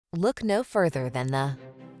Look no further than the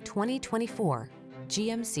 2024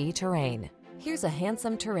 GMC Terrain. Here's a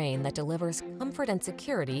handsome Terrain that delivers comfort and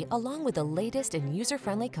security along with the latest in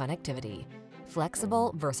user-friendly connectivity.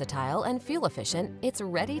 Flexible, versatile, and fuel-efficient, it's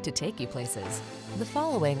ready to take you places. The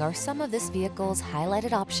following are some of this vehicle's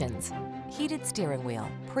highlighted options: heated steering wheel,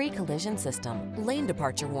 pre-collision system, lane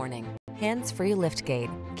departure warning, hands-free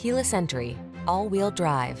liftgate, keyless entry, all-wheel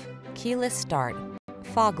drive, keyless start,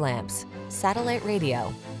 fog lamps, satellite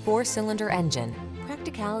radio, 4-cylinder engine.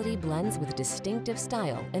 Practicality blends with distinctive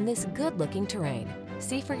style in this good-looking Terrain.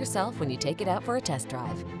 See for yourself when you take it out for a test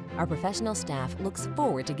drive. Our professional staff looks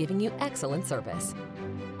forward to giving you excellent service.